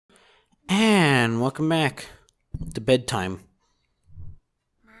and welcome back to bedtime.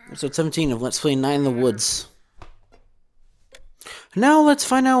 Episode 17 of Let's Play Night in the Woods. Now let's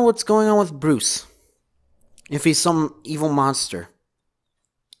find out what's going on with Bruce. If he's some evil monster.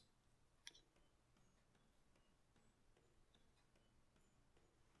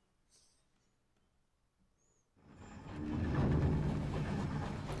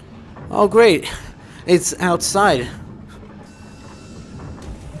 Oh great, it's outside.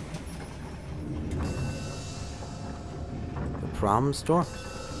 The problem store?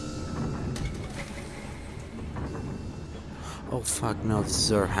 Oh fuck no, this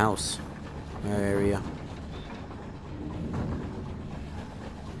is our house. Our area.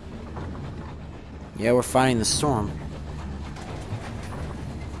 Yeah, we're fighting the storm.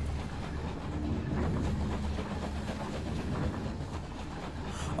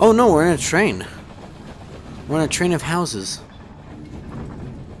 Oh no, we're in a train. We're in a train of houses.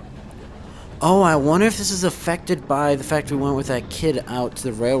 Oh, I wonder if this is affected by the fact we went with that kid out to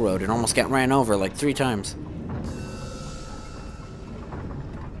the railroad and almost got ran over like 3 times.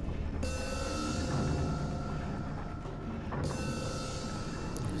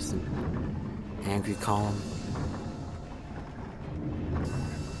 There's the angry column.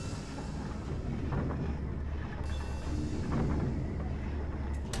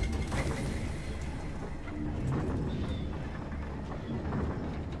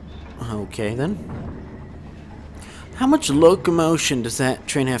 Okay, then. How much locomotion does that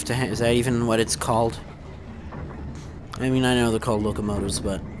train have to have? Is that even what it's called? I mean, I know they're called locomotives,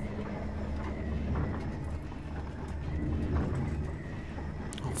 but...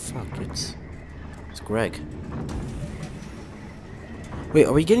 Oh, fuck, it's Greg. Wait,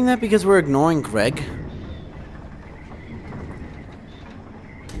 are we getting that because we're ignoring Greg?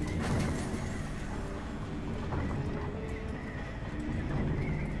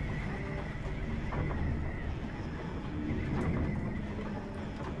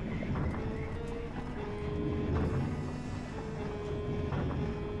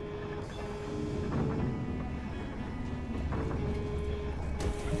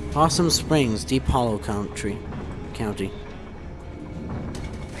 Awesome Springs, Deep Hollow County.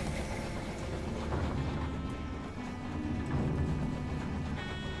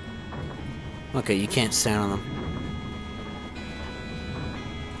 Okay, you can't stand on them.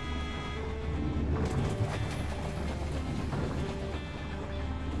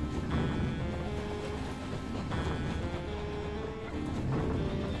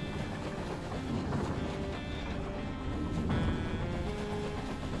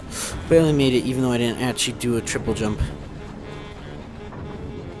 Barely made it, even though I didn't actually do a triple jump.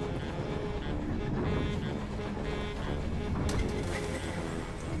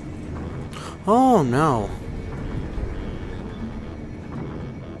 Oh no.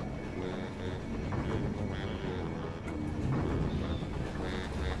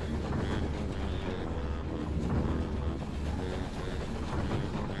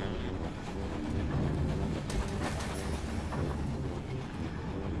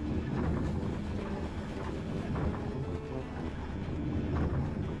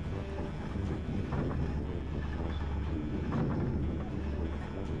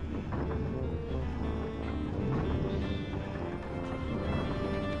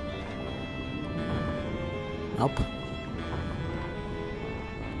 Nope.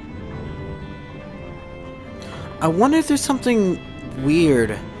 I wonder if there's something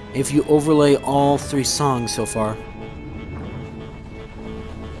weird if you overlay all 3 songs so far.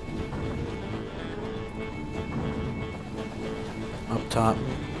 Up top.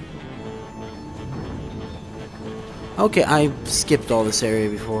 Okay, I skipped all this area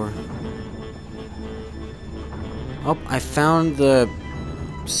before. Oh, I found the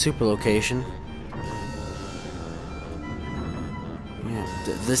super location.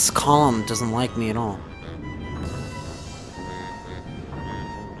 This column doesn't like me at all.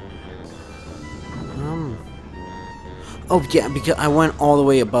 Oh yeah, because I went all the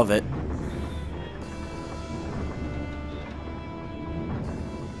way above it.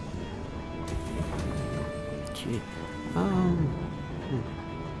 Gee.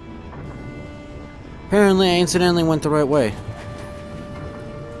 Apparently I incidentally went the right way.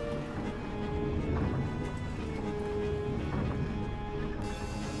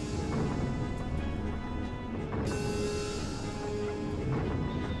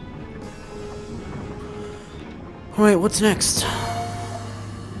 Alright, what's next?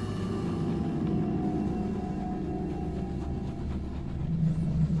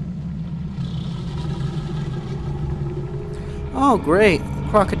 Oh, great.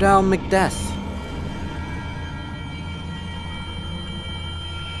 Crocodile McDeath.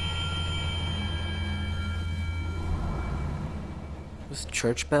 This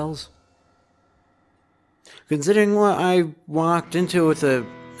church bells? Considering what I walked into with a...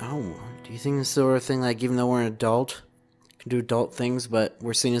 Oh, do you think this sort of thing, like, even though we're an adult, can do adult things, but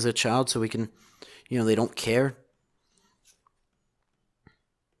we're seen as a child so we can, you know, they don't care?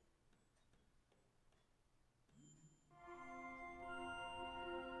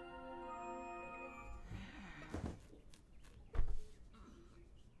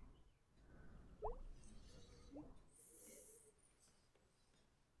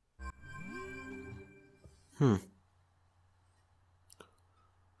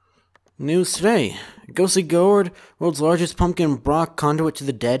 News today. Ghostly gourd, world's largest pumpkin brock conduit to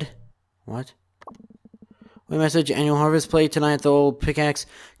the dead. What? My message, annual harvest play tonight at the old pickaxe.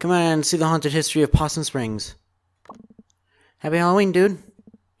 Come on and see the haunted history of Possum Springs. Happy Halloween, dude.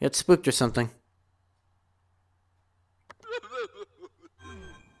 You got spooked or something.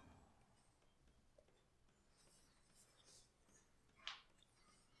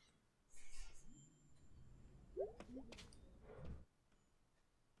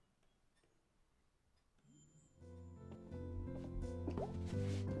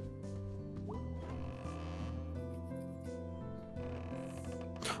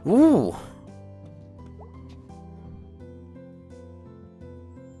 Ooh.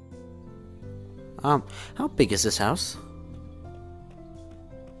 How big is this house?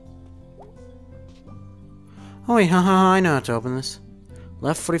 Oh wait, haha, I know how to open this.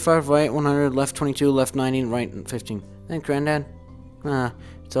 Left 45, right 100, left 22, left 90, right 15. Thanks, Granddad.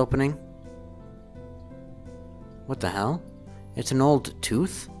 It's opening. What the hell? It's an old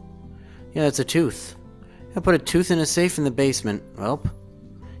tooth? Yeah, it's a tooth. I put a tooth in a safe in the basement. Welp.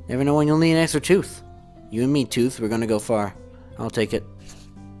 Never know when you'll need an extra tooth. You and me, Tooth, we're gonna go far. I'll take it.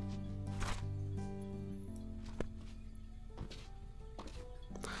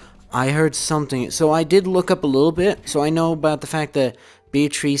 I heard something. So I did look up a little bit. So I know about the fact that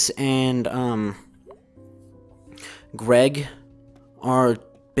Beatrice and Greg are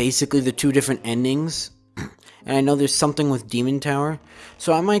basically the two different endings. And I know there's something with Demon Tower.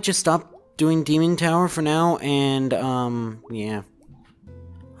 So I might just stop doing Demon Tower for now. And yeah.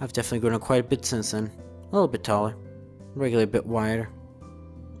 I've definitely grown up quite a bit since then. A little bit taller. Regularly a bit wider.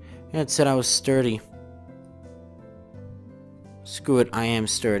 Yeah, it said I was sturdy. Screw it, I am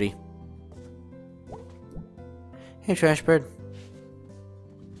sturdy. Hey, Trash Bird.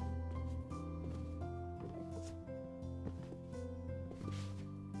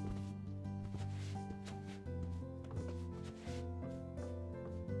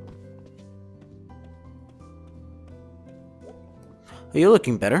 Oh, you're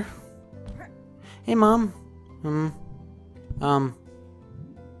looking better. Hey, Mom.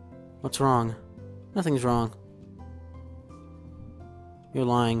 What's wrong? Nothing's wrong. You're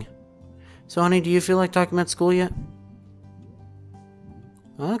lying. So, honey, do you feel like talking about school yet?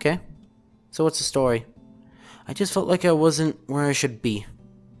 Oh, okay. So what's the story? I just felt like I wasn't where I should be.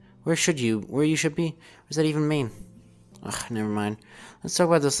 Where you should be? What does that even mean? Ugh, never mind. Let's talk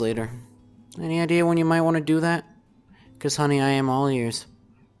about this later. Any idea when you might want to do that? Because, honey, I am all ears.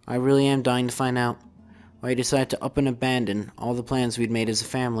 I really am dying to find out why you decided to up and abandon all the plans we'd made as a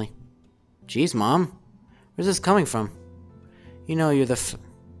family. Jeez, Mom. Where's this coming from? You know you're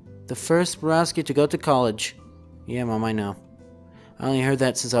the first Borowski to go to college. Yeah, Mom, I know. I only heard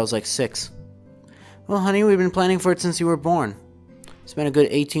that since I was like 6. Well, honey, we've been planning for it since you were born. It's been a good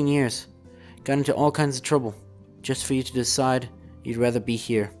 18 years. Got into all kinds of trouble, just for you to decide you'd rather be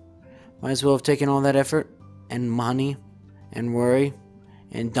here. Might as well have taken all that effort, and money, and worry,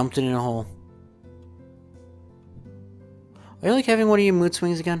 and dumped it in a hole. Are you like having one of your mood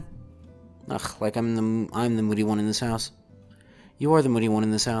swings again? Ugh, like I'm the moody one in this house. You are the moody one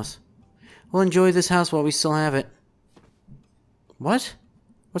in this house. We'll enjoy this house while we still have it. What?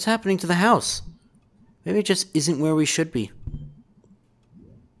 What's happening to the house? Maybe it just isn't where we should be.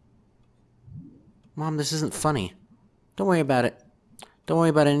 Mom, this isn't funny. Don't worry about it. Don't worry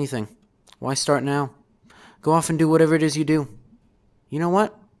about anything. Why start now? Go off and do whatever it is you do. You know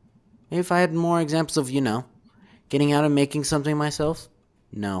what? Maybe if I had more examples of, getting out and making something myself?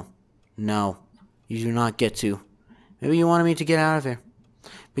 No. No. You do not get to. Maybe you wanted me to get out of here.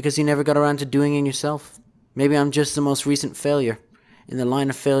 Because you never got around to doing it yourself. Maybe I'm just the most recent failure in the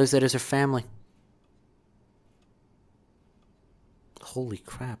line of failures that is her family. Holy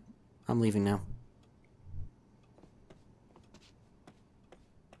crap. I'm leaving now.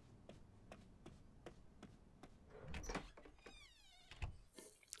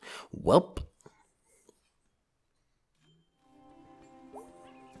 Welp.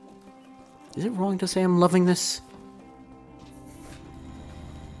 Is it wrong to say I'm loving this?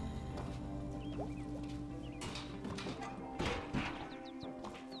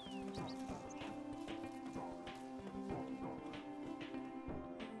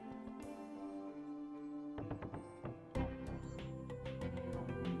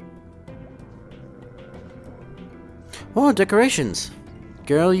 Oh, decorations!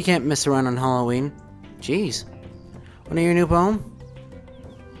 Girl, you can't mess around on Halloween. Jeez. Want to hear a new poem?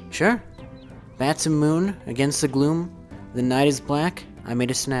 Sure. Bats and moon, against the gloom. The night is black, I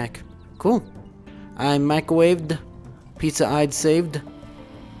made a snack. Cool. I microwaved, pizza I'd saved.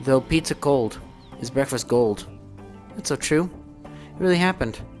 Though pizza cold, is breakfast gold. That's so true. It really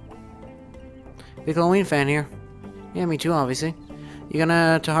happened. Big Halloween fan here. Yeah, me too, obviously. You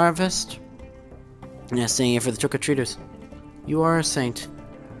gonna to Harvest? Yeah, staying here for the trick-or-treaters. You are a saint.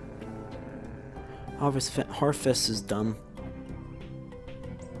 Harvest is dumb.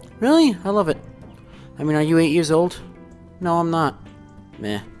 Really? I love it. I mean, are you 8 years old? No, I'm not.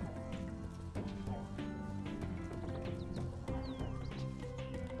 Meh.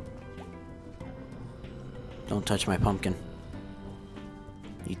 Don't touch my pumpkin.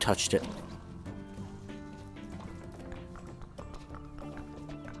 You touched it.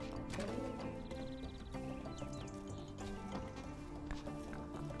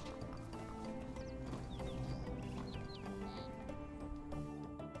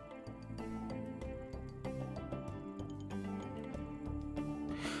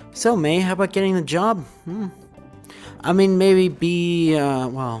 So, May, how about getting the job? I mean, maybe B,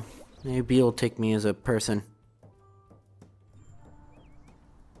 well, maybe B will take me as a person.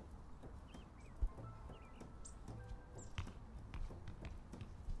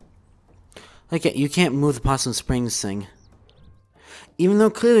 Like, you can't move the Possum Springs thing. Even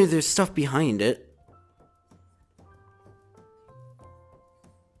though clearly there's stuff behind it.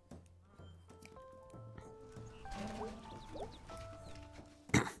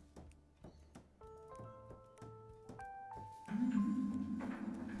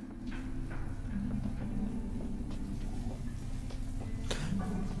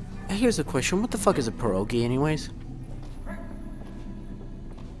 Here's a question. What the fuck is a pierogi anyways?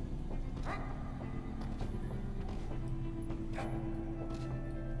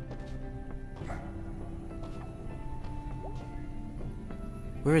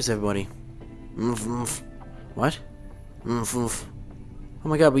 Where is everybody? What? Oh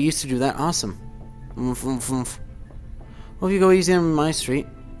my god, we used to do that. Awesome. Well, if you go easy on my street.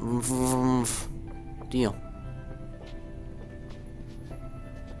 Deal.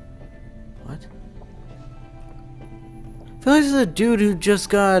 What? I feel like this is a dude who just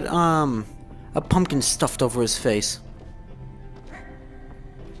got, a pumpkin stuffed over his face.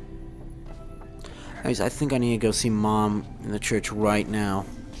 Guys, I think I need to go see Mom in the church right now.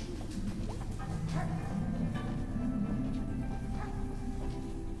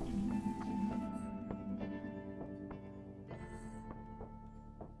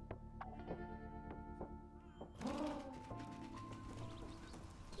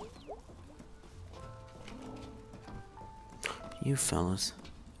 You fellas.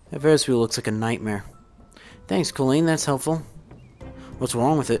 That Ferris wheel looks like a nightmare. Thanks, Colleen, that's helpful. What's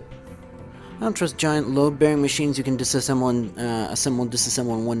wrong with it? I don't trust giant load-bearing machines you can disassemble and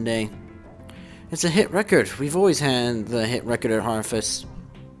disassemble in one day. It's a hit record. We've always had the hit record at Harfest.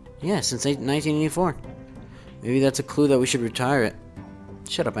 Yeah, since 1984. Maybe that's a clue that we should retire it.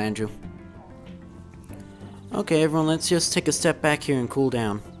 Shut up, Andrew. Okay, everyone, let's just take a step back here and cool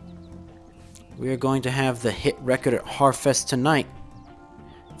down. We are going to have the hit record at Harfest tonight.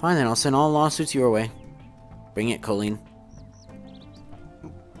 Fine then, I'll send all lawsuits your way. Bring it, Colleen.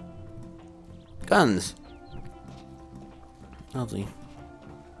 Guns. Lovely.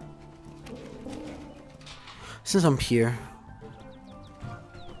 Since I'm here.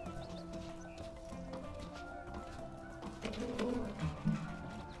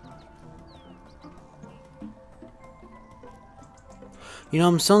 You know,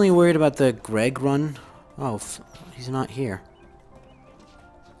 I'm suddenly worried about the Greg run. Oh, he's not here.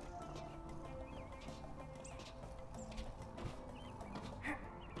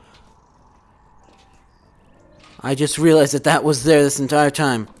 I just realized that that was there this entire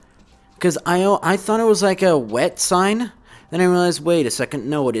time. Because I thought it was like a wet sign. Then I realized, wait a second,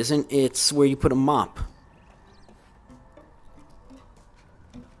 no it isn't. It's where you put a mop.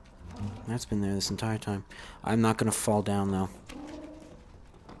 That's been there this entire time. I'm not going to fall down though.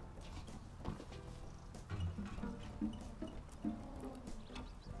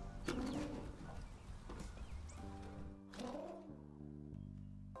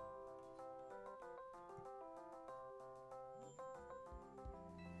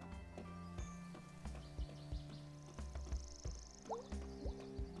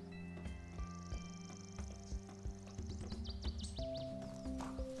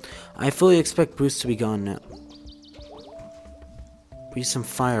 I fully expect Bruce to be gone now. Breathe some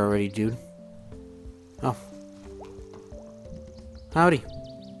fire already, dude. Oh. Howdy.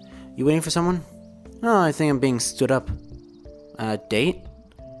 You waiting for someone? Oh, I think I'm being stood up. Date?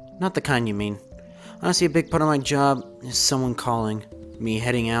 Not the kind you mean. Honestly, a big part of my job is someone calling, me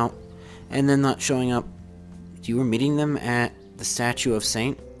heading out, and then not showing up. You were meeting them at the statue of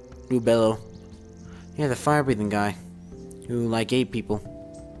Saint Rubello. Yeah, the fire-breathing guy, who, like, ate people.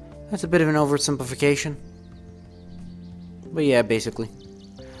 That's a bit of an oversimplification. But yeah, basically.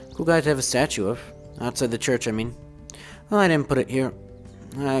 Cool guy to have a statue of. Outside the church, I mean. Well, I didn't put it here.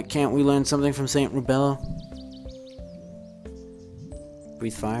 Can't we learn something from Saint Rubello?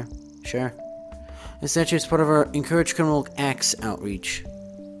 Breathe fire? Sure. The statue is part of our Encourage Criminal Acts outreach.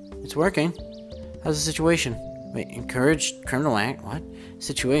 It's working. How's the situation? Wait, encourage criminal act? What?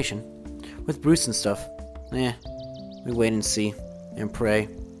 Situation? With Bruce and stuff. We wait and see. And pray.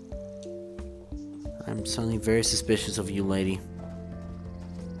 I'm suddenly very suspicious of you, lady.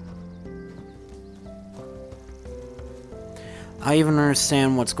 I even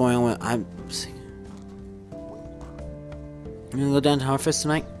understand what's going on with... You gonna go down to Harfest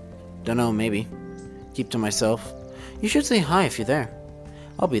tonight? Dunno, maybe. Keep to myself. You should say hi if you're there.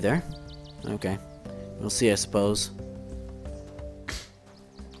 I'll be there. Okay. We'll see, I suppose.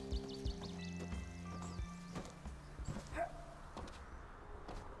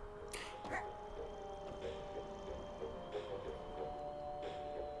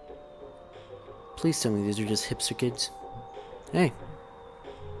 Please tell me these are just hipster kids. Hey.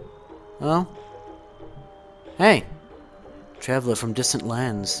 Hello? Hey! Traveler from distant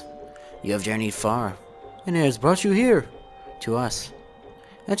lands. You have journeyed far, and it has brought you here. To us.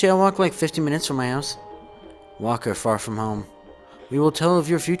 Actually, I walk like 50 minutes from my house. Walker far from home. We will tell of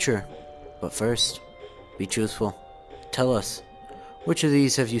your future. But first, be truthful. Tell us, which of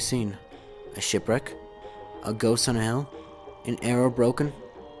these have you seen? A shipwreck? A ghost on a hill? An arrow broken?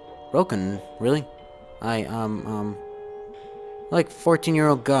 Broken? Really? Like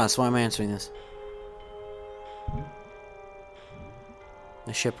 14-year-old Gus, why am I answering this?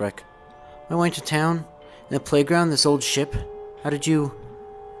 A shipwreck. I went to town, in the playground, this old ship. How did you...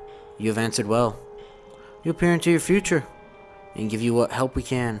 You have answered well. We'll peer into your future, and give you what help we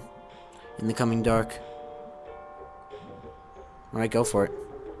can, in the coming dark. Alright, go for it.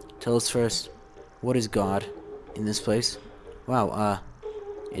 Tell us first, what is God, in this place? Wow,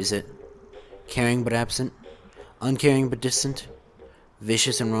 is it caring but absent? Uncaring but distant?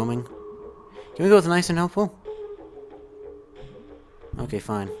 Vicious and roaming? Can we go with nice and helpful? Okay,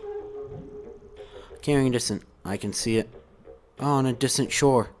 fine. Caring and distant. I can see it. Oh, on a distant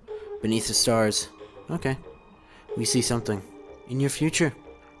shore. Beneath the stars. Okay. We see something. In your future.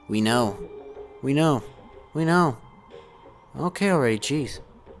 We know. We know. We know. Okay already, jeez.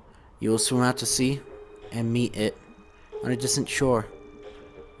 You will swim out to sea and meet it on a distant shore.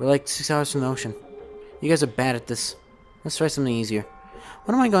 We're like 6 hours from the ocean. You guys are bad at this. Let's try something easier.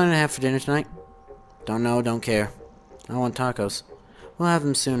 What am I going to have for dinner tonight? Don't know, don't care. I want tacos. We'll have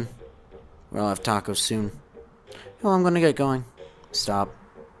them soon. We'll have tacos soon. Well, I'm gonna get going. Stop.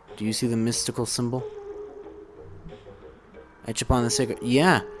 Do you see the mystical symbol? Etch upon the sacred...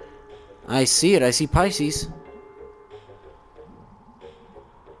 Yeah! I see it. I see Pisces.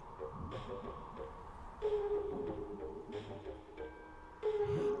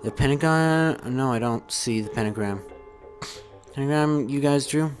 The pentagon... No, I don't see the pentagram. Pentagram you guys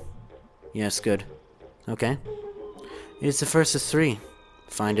drew? Yes, good. Okay. It is the first of 3.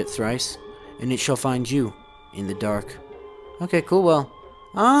 Find it thrice, and it shall find you in the dark. Okay, cool. Well,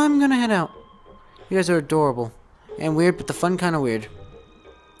 I'm gonna head out. You guys are adorable. And weird, but the fun kind of weird.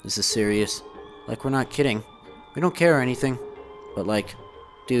 This is serious. Like, we're not kidding. We don't care or anything. But, like,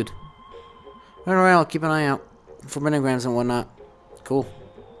 dude. Alright, I'll keep an eye out for pentagrams and whatnot. Cool.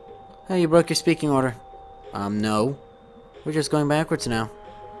 Hey, you broke your speaking order. No. We're just going backwards now.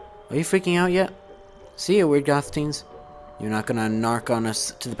 Are you freaking out yet? See ya, weird goth teens. You're not gonna narc on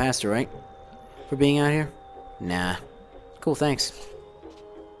us to the pastor, right? For being out here? Nah. Cool, thanks.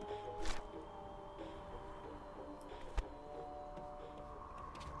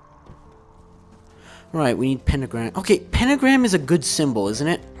 Right, we need pentagram. Okay, pentagram is a good symbol, isn't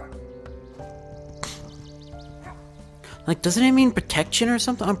it? Like, doesn't it mean protection or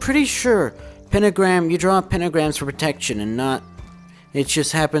something? I'm pretty sure pentagram, you draw pentagrams for protection and not... It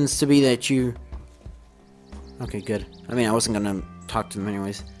just happens to be that you... Okay, good. I mean, I wasn't gonna talk to them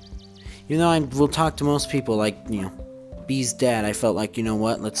anyways. Even though I will talk to most people, like, you know, B's dad, I felt like, you know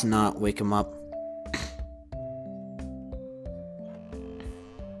what, let's not wake him up.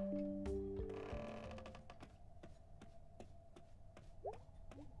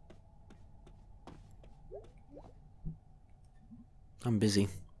 I'm busy.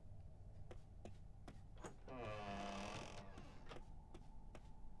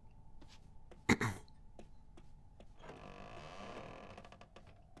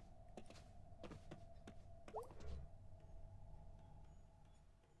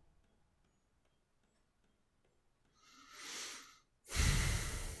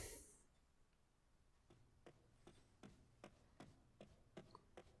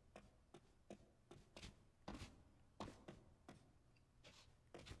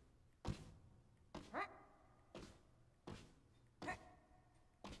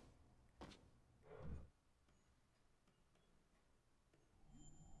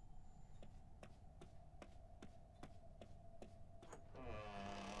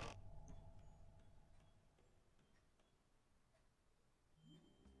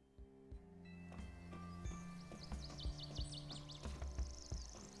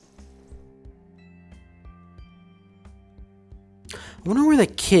 I wonder where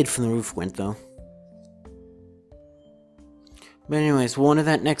that kid from the roof went, though. But anyways, we'll into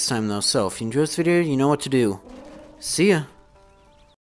that next time, though. So, if you enjoyed this video, you know what to do. See ya!